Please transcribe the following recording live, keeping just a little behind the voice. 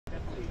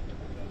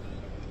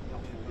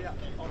Yeah,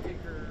 I'll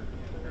take her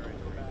back.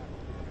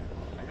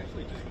 I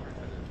actually just learned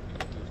how to use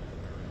her.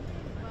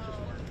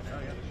 Oh,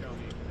 you have to show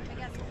me. I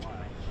guess For a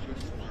while.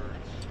 Just learn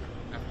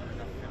after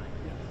enough time.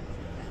 Yeah.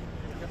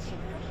 That's so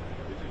much.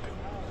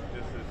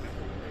 This is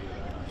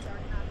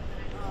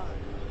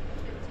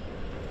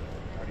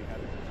already had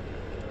it.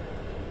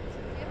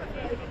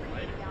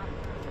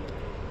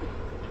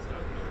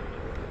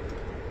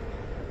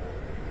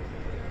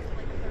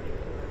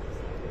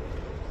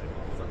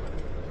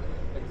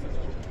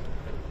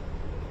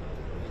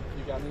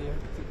 You got me here?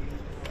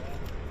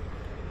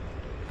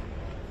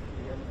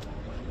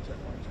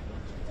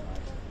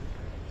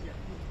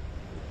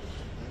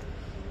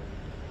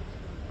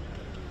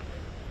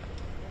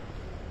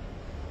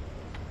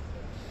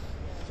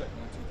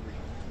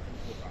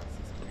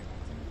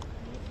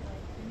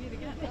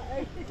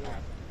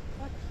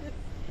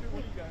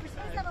 We're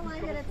supposed to have a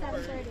line at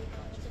 7:30. You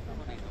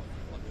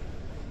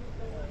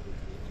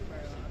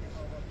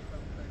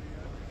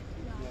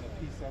want a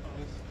piece after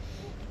this?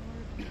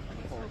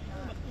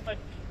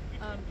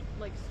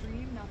 Like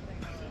stream, nothing.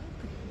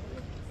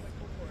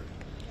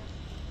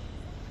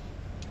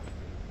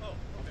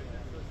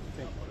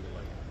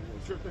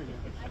 Sure thing.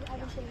 I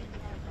don't think we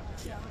have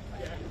so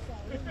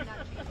we're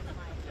not changing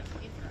my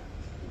intro.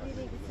 We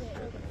need to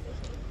sit.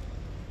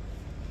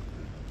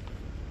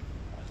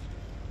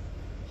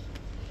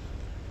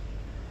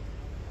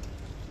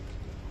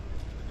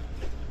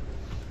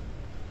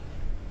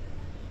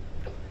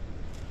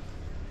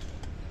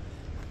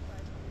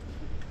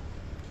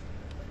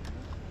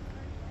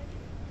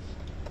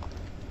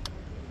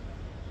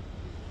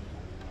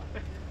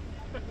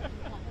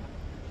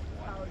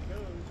 How it goes.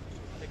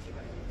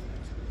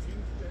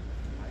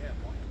 I have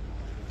one.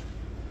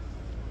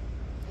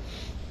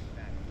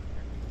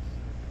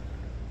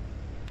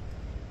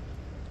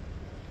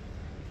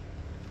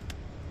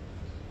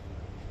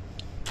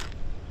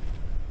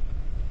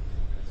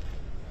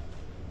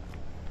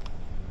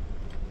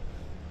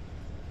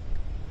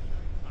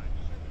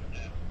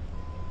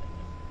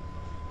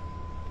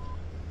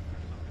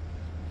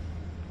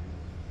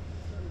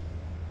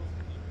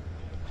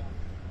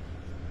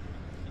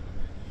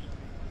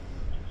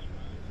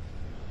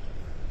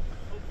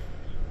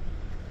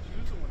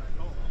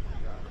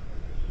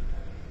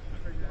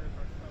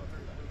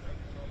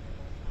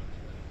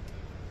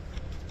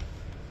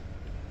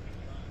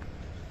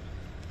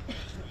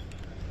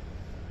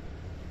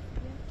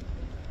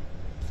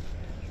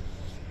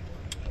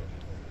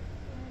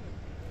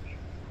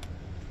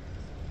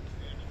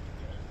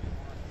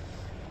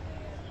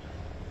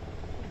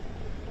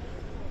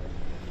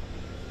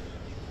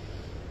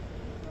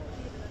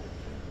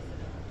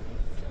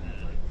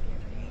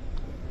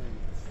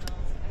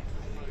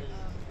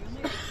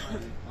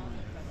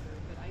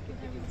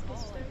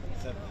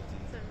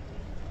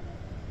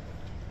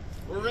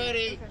 We're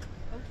ready. Okay.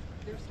 Oh,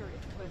 they're starting,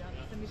 but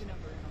send me the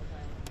number and I'll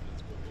dial.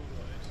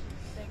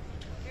 Thanks.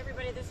 Hey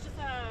everybody, this is just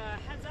a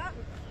heads up.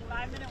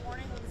 5-minute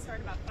warning. We'll start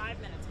in about 5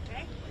 minutes,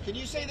 okay? Can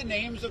you say the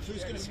names of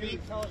who's going to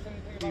speak? Tell us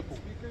anything about the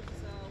speakers?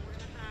 So we're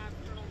going to have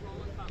Colonel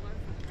Roland Butler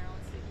from the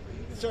Maryland State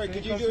Police. Sorry,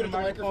 could you do it at the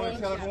microphone?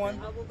 Tell everyone.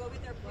 We'll go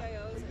with their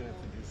PIOs and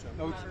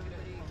we'll have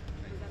everybody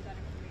present that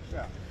information.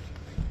 Yeah.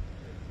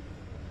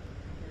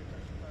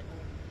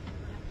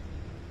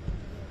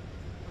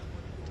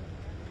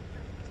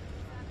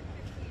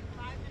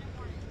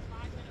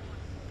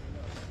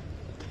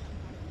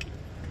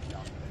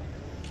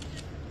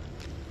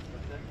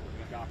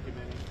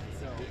 Documenting.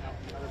 So the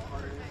other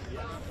part is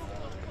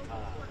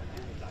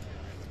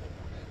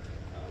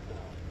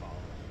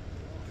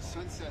The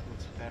sunset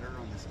looks better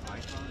on this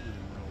iPhone than in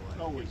real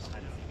life. always. I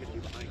know. You can do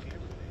behind camera.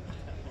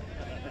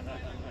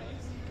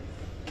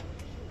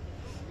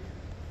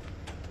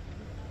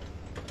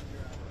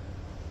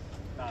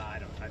 I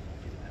don't. I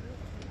don't do that.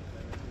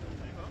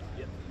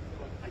 Yep.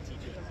 I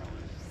teach it.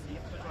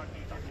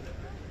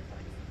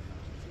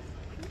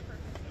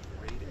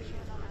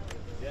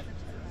 Yeah.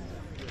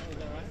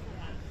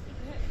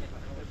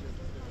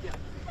 Yeah.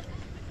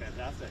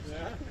 Fantastic.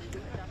 Yeah.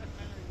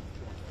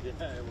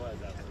 Yeah, it was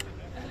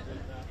absolutely.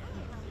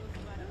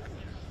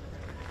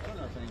 I don't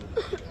know if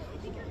anybody.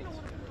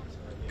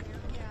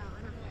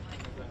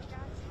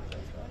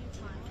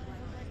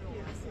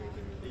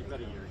 About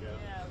a year ago.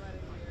 Yeah, about a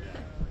year.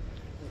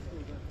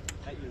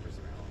 Yeah. At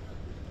University of Maryland.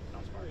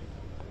 Not smart.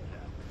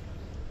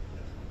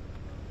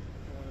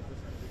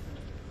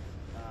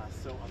 Yeah.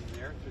 So I'm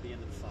there through the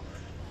end of the summer.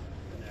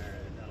 And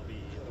that'll be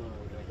a little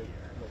more than a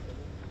year.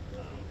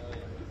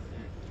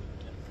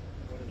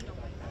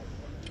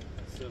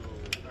 So,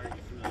 are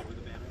you familiar with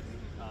the banner?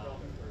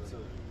 So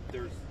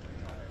there's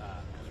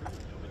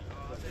certainly nobody doing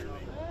what they're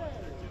doing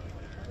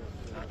there.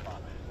 It's not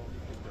profit.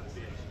 They're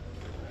big.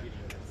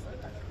 Competing against the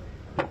country.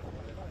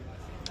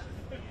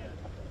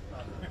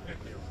 And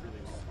they're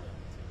really well run.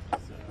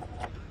 So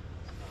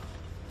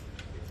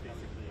it's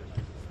basically a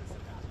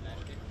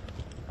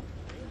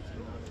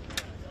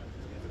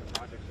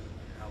project.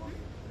 How long?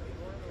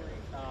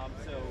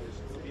 So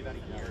it'll be about a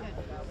year.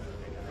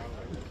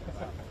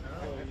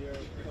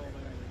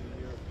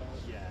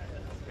 Yeah,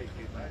 okay,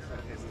 dude.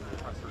 Okay, so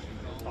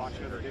talk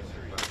to the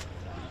history.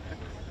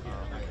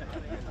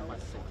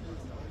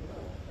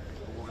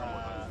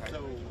 So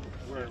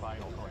we're right.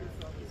 So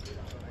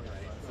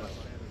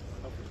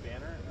for the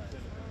banner,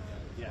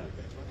 yeah,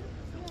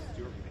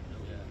 Stuart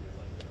banner.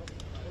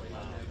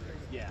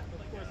 Yeah,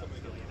 like billionaire,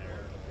 Maryland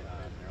billionaire.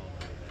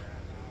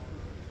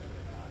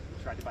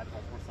 Tried to buy the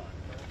Baltimore Sun,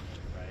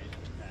 right?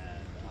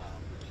 And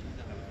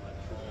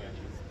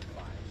she's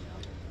fine.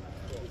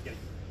 It was getting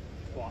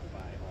bought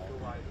by all. So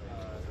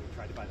we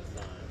tried to buy the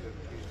Sun.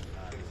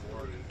 The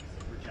board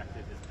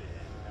rejected his bid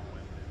and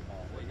went with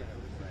all right,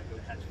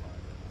 the hedge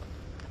fund.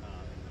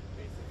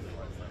 Basically,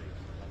 was like,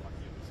 I'm not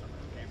giving some of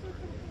the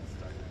Cambridge and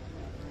started.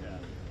 Yeah.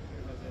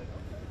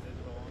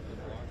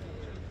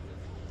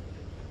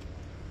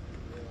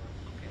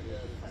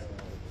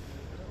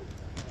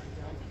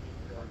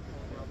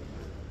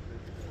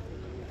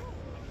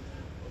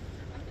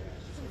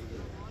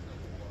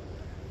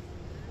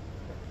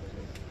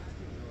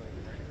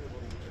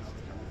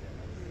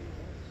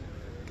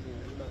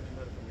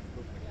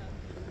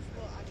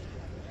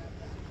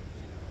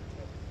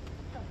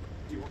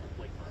 Do you work with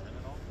Blake Furman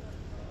at all?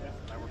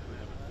 Yeah. I worked with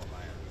him at Fort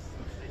Myers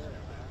station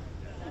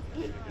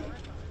yeah.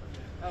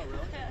 Oh,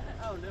 really?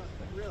 Oh, no.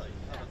 Really? Oh,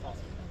 that's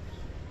awesome.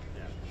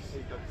 Yeah.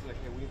 Hey, it's like,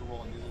 hey, we need to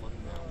roll a new look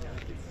now.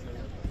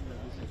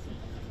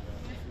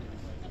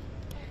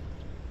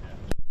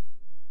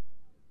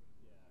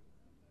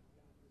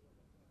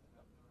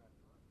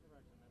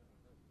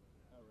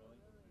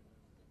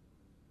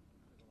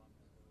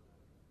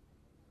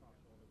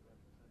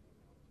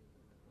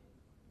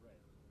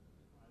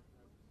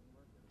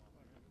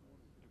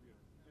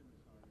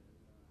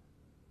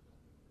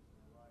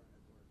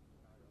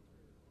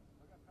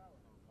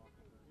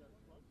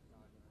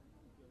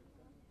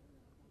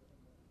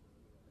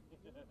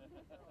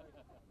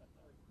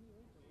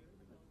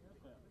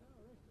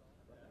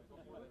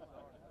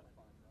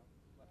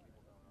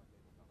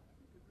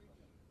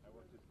 I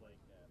worked with Blake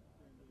at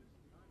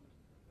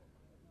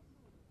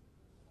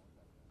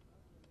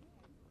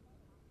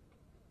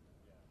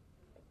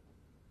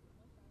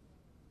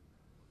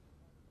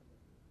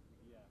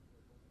yeah.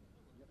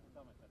 You have to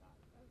tell him I said hi.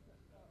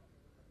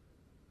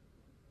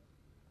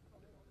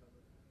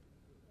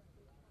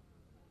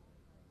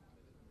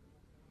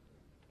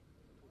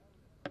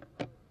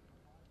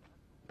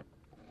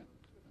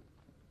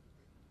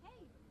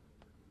 Hey.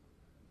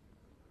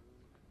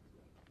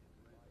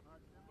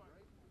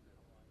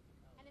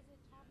 And is it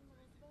Tom and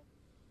Elizabeth?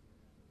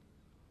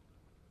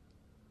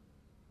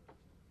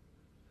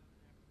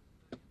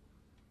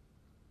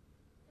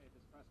 Hey,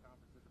 this press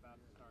conference is about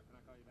to start. Can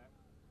I call you back?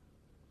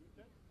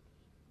 Okay.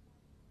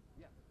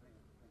 Yeah.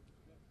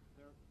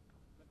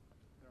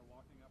 They're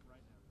walking up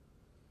right now.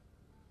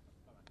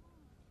 Bye-bye.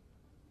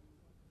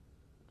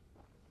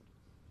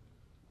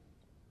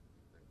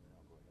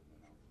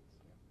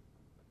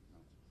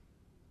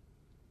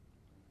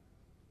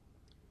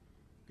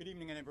 Good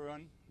evening,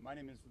 everyone. My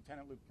name is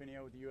Lieutenant Luke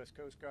Pinio with the U.S.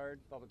 Coast Guard,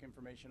 Public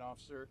Information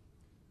Officer.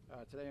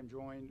 Today I'm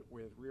joined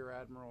with Rear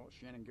Admiral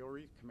Shannon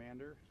Gilreath,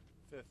 Commander,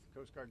 5th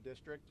Coast Guard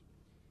District,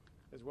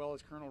 as well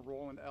as Colonel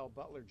Roland L.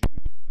 Butler,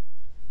 Jr.,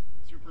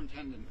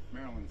 Superintendent,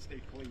 Maryland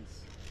State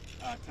Police.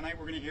 Tonight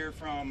we're going to hear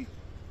from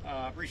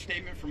a brief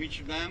statement from each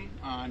of them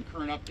on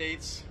current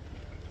updates.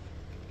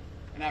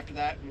 And after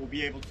that, we'll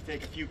be able to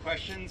take a few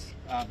questions,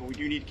 but we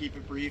do need to keep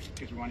it brief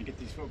because we want to get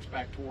these folks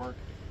back to work.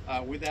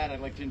 With that,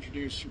 I'd like to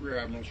introduce Rear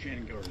Admiral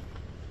Shannon Gilreath.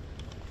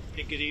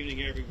 Hey, good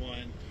evening,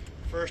 everyone.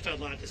 First, I'd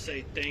like to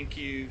say thank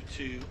you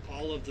to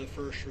all of the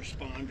first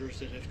responders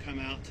that have come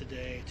out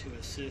today to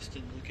assist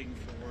in looking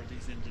for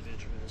these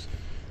individuals.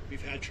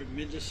 We've had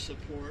tremendous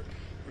support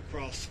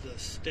across the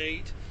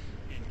state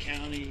and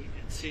county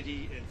and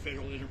city and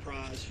federal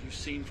enterprise. You've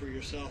seen for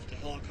yourself the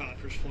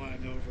helicopters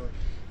flying over,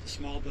 the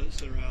small boats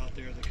that are out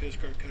there, the Coast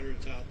Guard cutter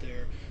that's out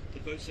there, the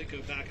boats that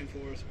go back and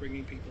forth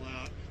bringing people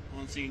out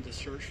on scene to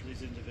search for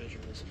these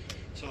individuals.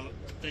 So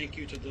thank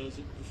you to this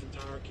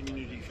entire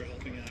community for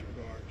helping in that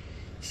regard.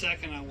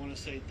 Second, I want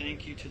to say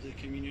thank you to the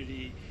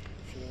community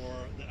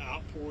for the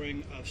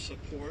outpouring of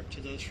support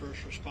to those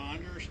first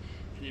responders,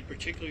 and in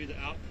particular the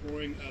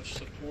outpouring of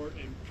support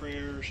and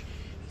prayers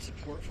and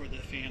support for the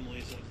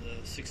families of the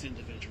 6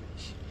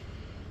 individuals.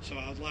 So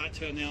I'd like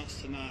to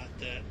announce tonight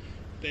that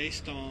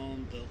based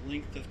on the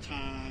length of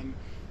time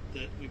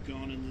that we've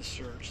gone in this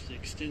search, the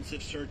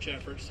extensive search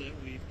efforts that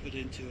we've put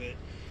into it,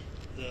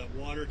 the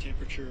water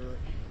temperature,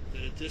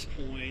 that at this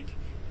point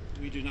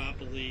we do not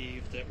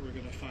believe that we're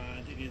going to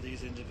find any of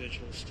these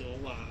individuals still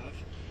alive.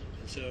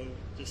 And so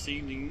this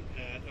evening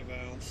at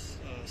around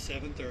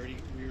 7:30,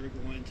 we are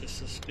going to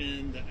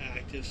suspend the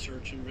active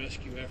search and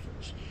rescue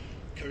efforts.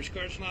 Coast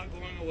Guard's not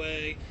going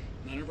away,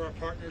 none of our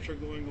partners are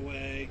going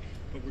away,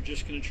 but we're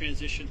just going to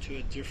transition to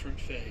a different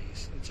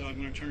phase. And so I'm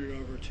going to turn it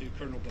over to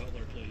Colonel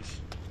Butler,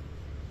 please.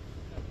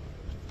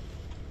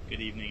 Good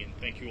evening, and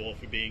thank you all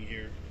for being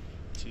here.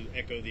 To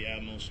echo the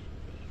Admiral's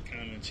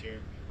comments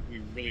here,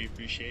 we really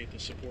appreciate the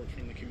support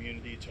from the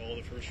community. To all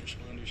the first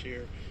responders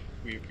here,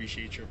 we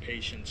appreciate your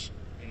patience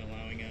in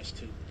allowing us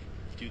to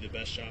do the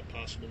best job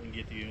possible and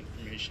get the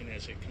information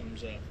as it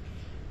comes up.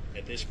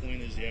 At this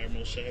point, as the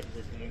Admiral said,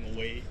 we're going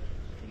away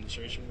from the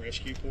search and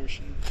rescue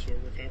portion to a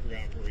recovery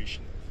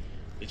operation.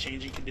 The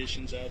changing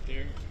conditions out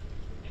there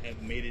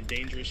have made it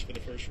dangerous for the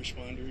first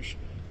responders,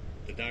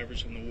 the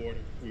divers in the water.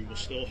 We will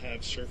still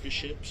have surface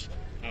ships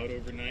out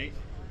overnight.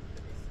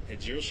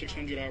 At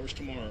 0600 hours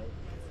tomorrow,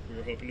 we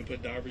are hoping to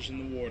put divers in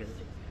the water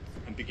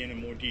and begin a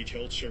more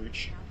detailed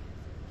search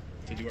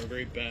to do our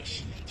very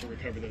best to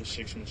recover those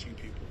 6 missing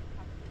people.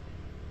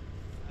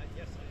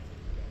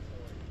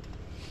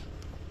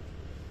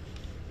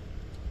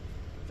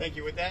 Thank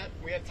you. With that,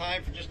 we have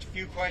time for just a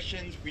few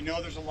questions. We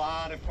know there's a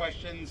lot of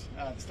questions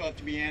that still have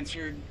to be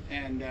answered,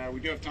 and we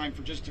do have time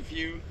for just a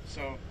few.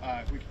 So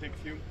if we could take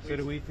a few, please. So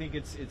do we think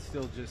it's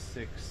still just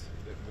 6?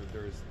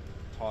 There's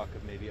talk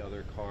of maybe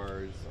other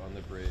cars on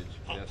the bridge.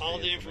 All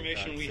the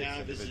information we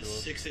have is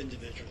 6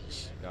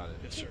 individuals. Got it.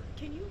 Yes, sir.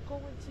 Can you go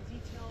into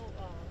detail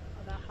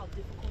about how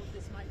difficult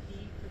this might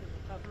be for the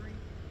recovery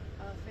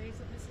phase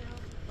of this now?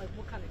 Like,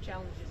 what kind of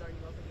challenges are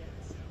you up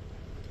against?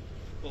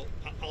 Well,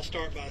 I'll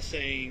start by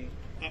saying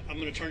I'm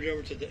going to turn it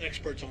over to the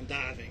experts on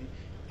diving.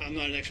 I'm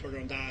not an expert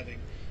on diving,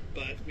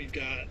 but we've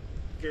got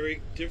very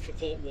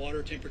difficult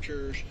water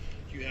temperatures.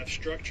 You have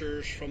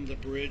structures from the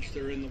bridge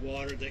that are in the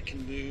water that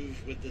can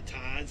move with the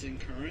tides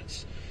and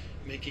currents,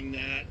 making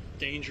that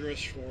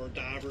dangerous for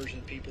divers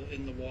and people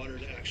in the water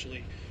to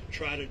actually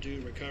try to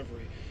do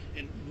recovery.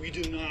 And we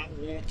do not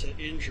want to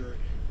injure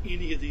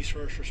any of these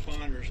first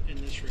responders in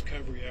this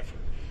recovery effort.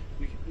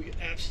 We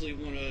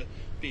absolutely want to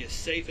be as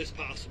safe as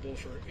possible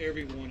for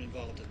everyone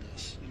involved in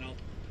this. And I'll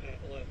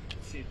let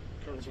see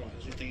Colonel Brown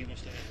has anything he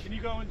wants to add. Can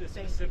you go into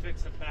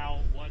specifics about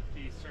what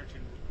the search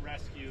and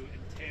rescue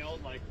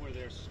entailed? Like, were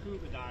there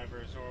scuba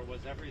divers, or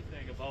was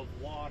everything above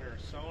water,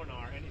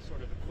 sonar, any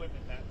sort of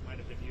equipment that might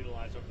have been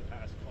utilized over the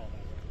past 12 hours?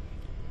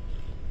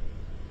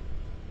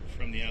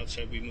 From the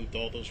outset, we moved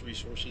all those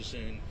resources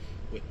in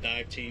with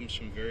dive teams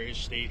from various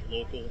state,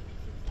 local,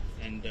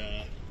 and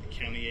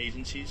county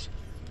agencies.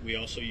 We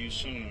also use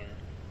sonar.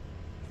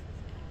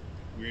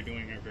 We're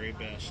doing our very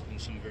best in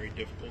some very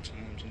difficult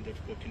times and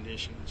difficult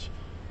conditions,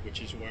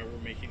 which is why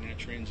we're making that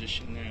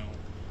transition now.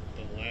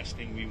 The last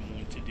thing we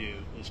want to do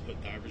is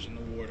put divers in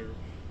the water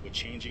with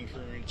changing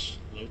currents,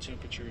 low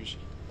temperatures,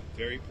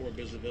 very poor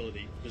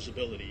visibility,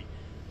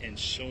 and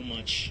so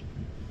much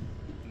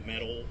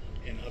metal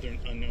and other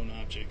unknown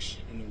objects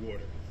in the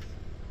water.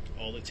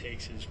 All it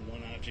takes is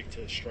one object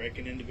to strike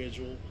an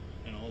individual,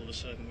 and all of a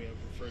sudden we have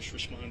a first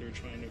responder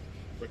trying to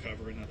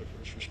recover another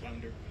first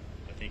responder.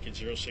 I think at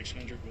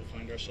 0600 we'll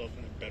find ourselves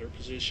in a better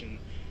position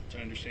to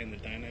understand the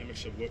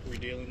dynamics of what we're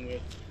dealing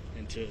with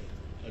and to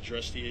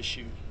address the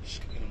issue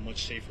in a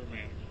much safer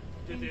manner.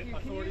 Did the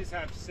authorities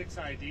have 6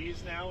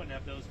 IDs now, and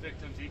have those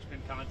victims each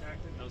been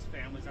contacted, those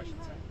families I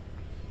should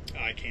say?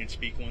 I can't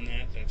speak on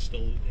that. That's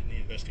still in the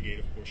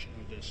investigative portion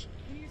of this.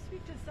 Can you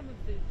speak to some of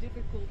the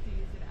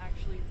difficulties in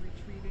actually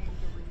retrieving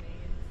the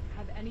remains?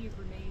 Have any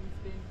remains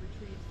been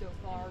retrieved so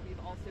far?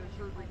 We've also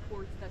heard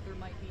reports that there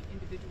might be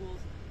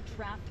individuals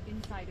trapped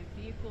inside of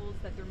vehicles,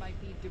 that there might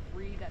be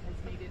debris that has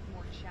made it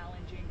more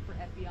challenging for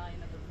FBI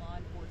and other law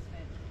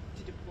enforcement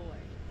to deploy.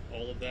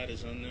 All of that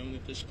is unknown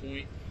at this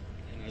point,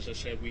 and as I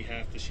said, we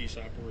have to cease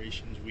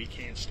operations. We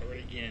can't start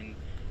again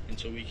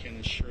until we can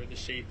assure the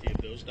safety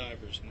of those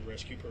divers and the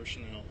rescue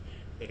personnel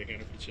that are going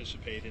to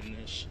participate in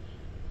this.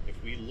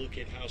 If we look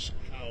at how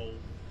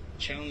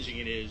challenging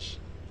it is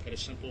at a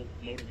simple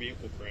motor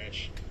vehicle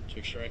crash to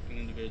extract an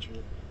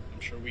individual,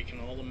 I'm sure we can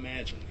all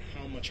imagine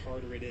how much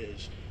harder it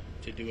is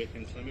to do it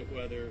in inclement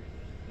weather,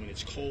 when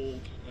it's cold,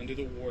 under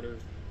the water,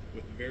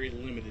 with very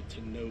limited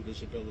to no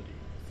visibility.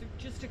 So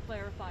just to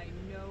clarify,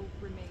 no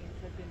remains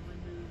have been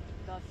removed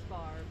thus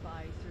far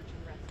by search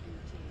and rescue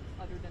teams,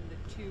 other than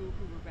the 2 who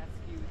were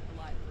rescued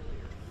alive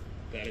earlier?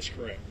 That is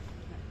correct.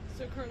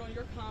 So, Colonel,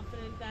 you're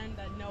confident then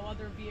that no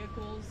other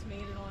vehicles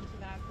made it onto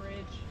that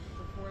bridge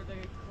before the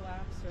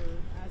collapse, or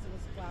as it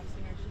was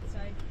collapsing, I should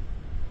say?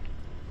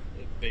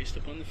 Based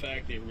upon the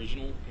fact the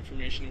original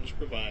information that was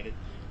provided,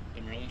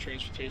 the Maryland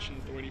Transportation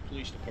Authority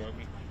Police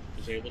Department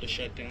was able to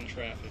shut down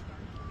traffic.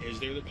 Is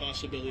there the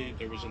possibility that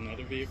there was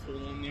another vehicle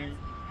on there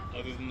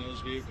other than those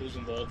vehicles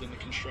involved in the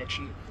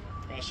construction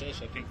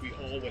process? I think we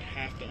all would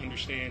have to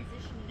understand,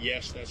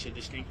 yes, that's a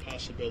distinct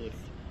possibility.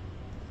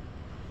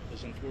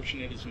 As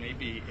unfortunate as it may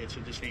be, it's a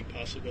distinct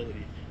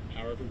possibility.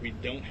 However, we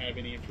don't have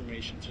any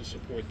information to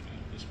support that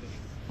at this point.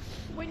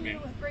 When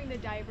you bring the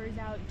divers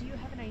out, do you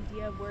have an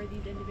idea of where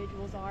these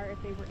individuals are, if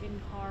they were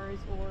in cars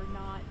or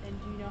not, and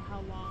do you know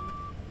how long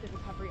the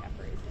recovery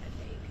effort is going to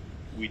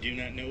take? We do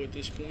not know at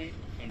this point.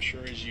 I'm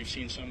sure as you've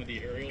seen some of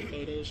the aerial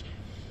photos,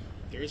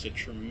 there is a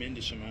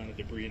tremendous amount of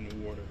debris in the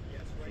water.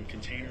 From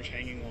containers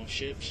hanging off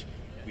ships,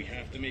 we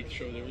have to make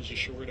sure there is a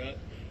shored up.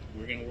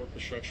 We're going to work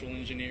with structural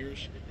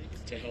engineers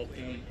to help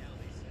them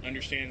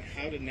understand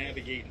how to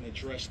navigate and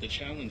address the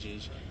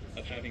challenges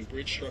of having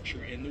bridge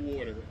structure in the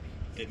water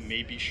that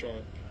may be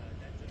sharp,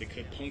 that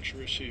could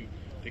puncture a suit,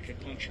 that could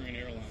puncture an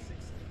airline.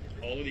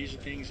 All of these are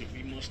things that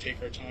we must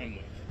take our time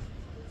with.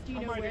 Do you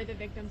know where the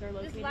victims are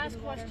located? This last in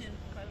the water? question,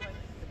 by the way.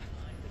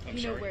 Do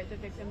you know where the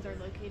victims are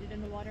located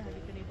in the water? Have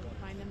you been able to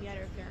find them yet,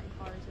 or if they're in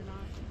cars or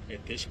not?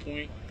 At this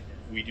point,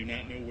 we do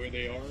not know where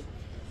they are,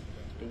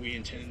 but we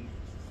intend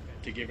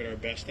to give it our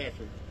best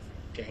effort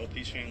to help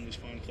these families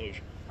find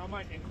closure. How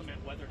might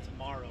inclement weather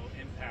tomorrow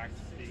impact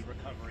the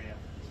recovery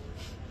efforts?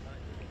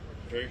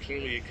 Very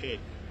clearly it could,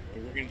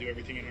 but we're going to do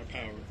everything in our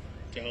power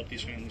to help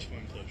these families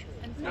find closure.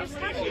 And how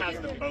stable has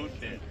the boat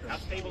been? How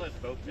stable has the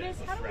boat been?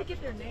 Miss, how do we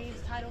get their names,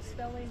 title,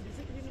 spelling?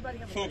 Does anybody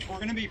have Folks, we're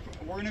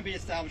going to be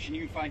establishing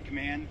Unified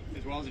Command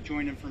as well as a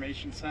Joint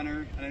Information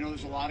Center, and I know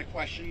there's a lot of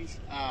questions,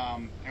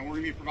 and we're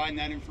going to be providing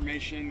that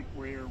information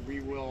where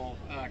we will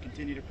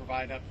continue to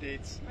provide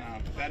updates.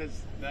 But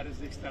that is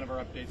the extent of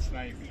our updates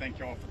tonight. We thank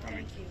you all for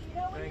coming.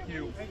 Thank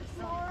you.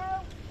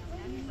 Tomorrow,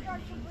 when you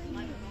start to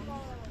bring it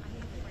tomorrow.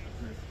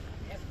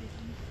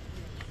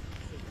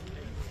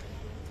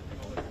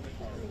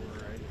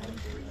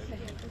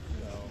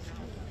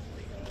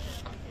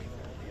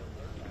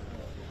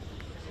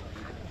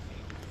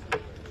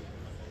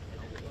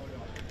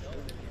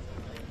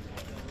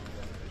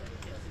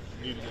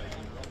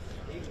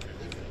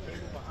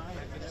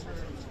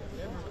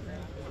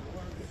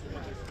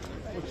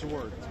 What's the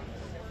word?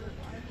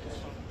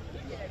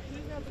 Yeah, he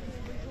got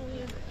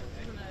originally.